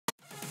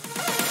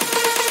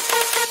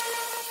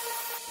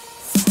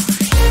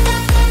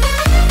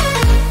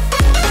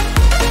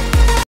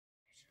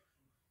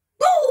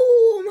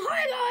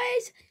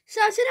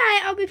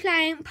be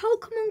playing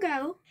Pokemon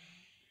Go.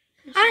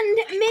 And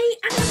me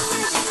and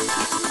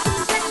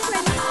my best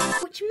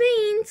friend, which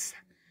means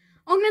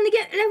I'm going to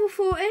get level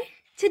 40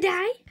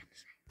 today.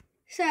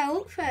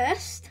 So,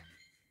 first,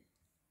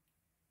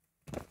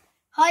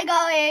 Hi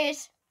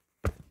guys.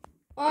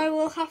 I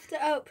will have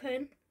to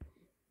open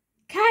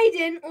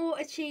Kaiden or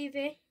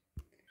Achievy.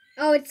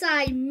 Oh, it's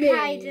me.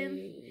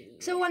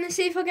 Kaiden. So I want to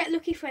see if I get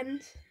lucky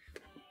friends.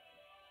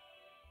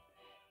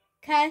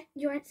 Okay.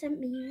 You haven't sent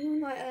me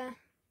one. Right there.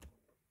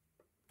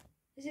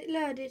 Is it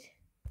loaded?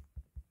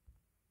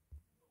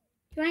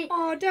 Right.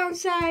 Oh, don't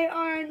say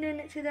I'm doing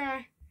it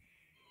today.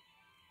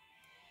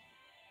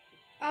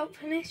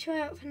 Open it,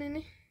 try opening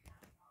it.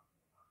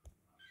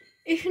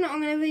 If not,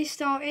 I'm going to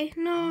restart it.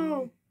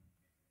 No.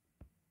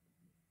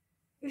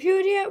 Have you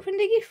already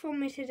opened a gift from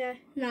me today?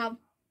 No.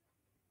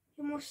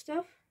 You must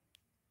have.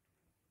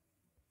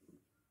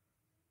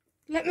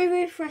 Let me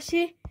refresh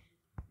it.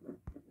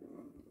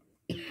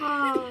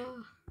 Ah.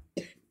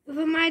 Have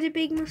I made a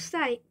big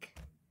mistake?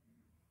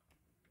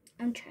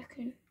 I'm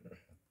checking.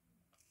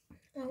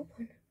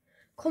 Open.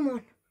 Come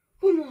on.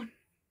 Come on.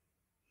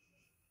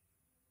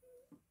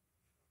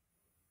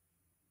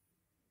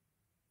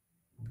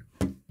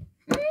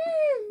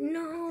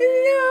 No.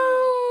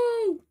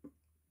 No.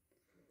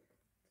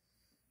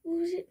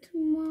 Was it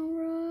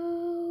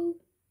tomorrow?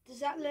 Does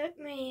that look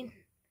mean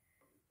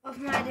I've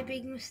made a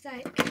big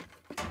mistake?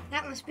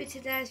 That must be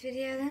today's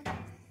video then.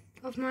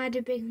 I've made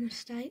a big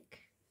mistake.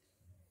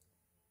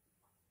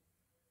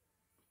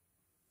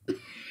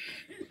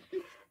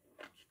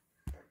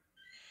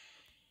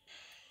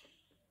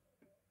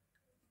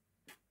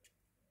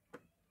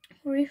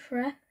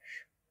 Refresh.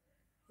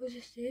 I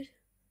just did.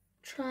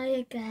 Try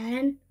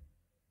again.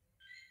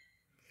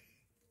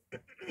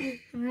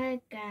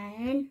 Try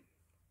again.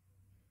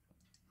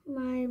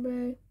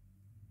 Maybe.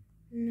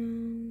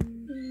 No.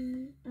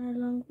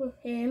 Along with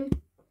him.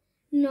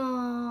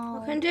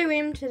 No. I can do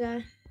him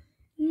today.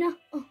 No.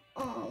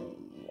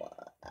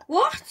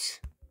 What?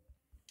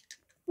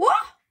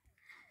 What?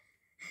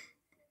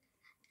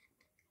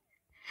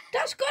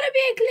 That's got to be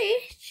a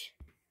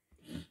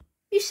glitch.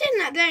 You've seen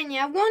that, don't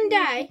you? One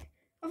day,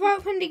 I've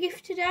opened a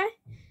gift today.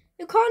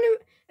 You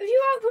can't. Have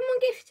you opened my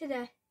gift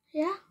today?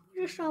 Yeah,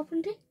 I just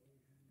opened it.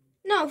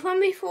 No, from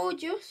before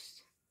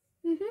just.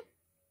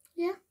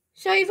 Yeah.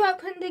 So you've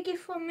opened a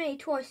gift from me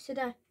twice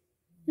today?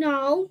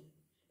 No.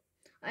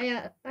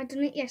 I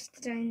done it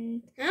yesterday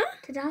and Huh?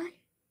 today.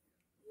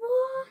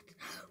 What?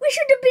 We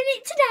should have been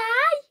it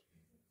today.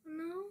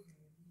 No.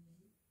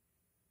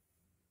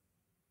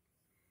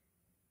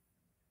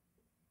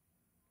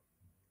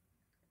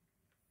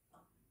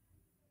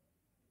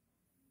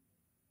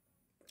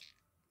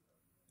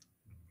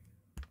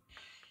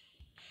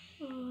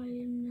 Oh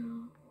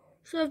no.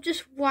 So I've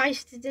just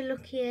wasted a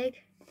lucky egg.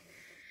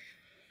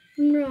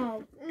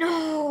 No.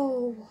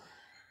 No.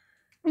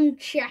 I'm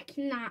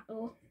checking that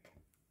up.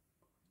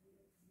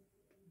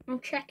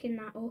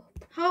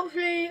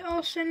 Hopefully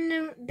I'll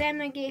send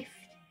them a gift.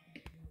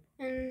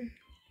 And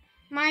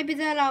maybe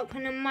they'll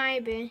open and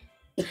maybe.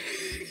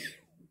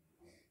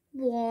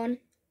 One.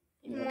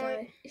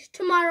 Might. It's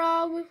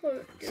tomorrow.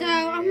 So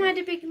I've made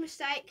a big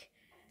mistake.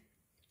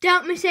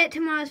 Don't miss it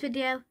tomorrow's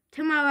video.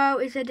 Tomorrow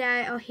is the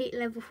day I'll hit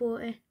level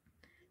 40.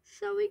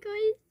 Sorry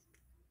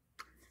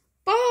guys.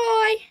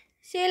 Bye.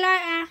 See you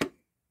later.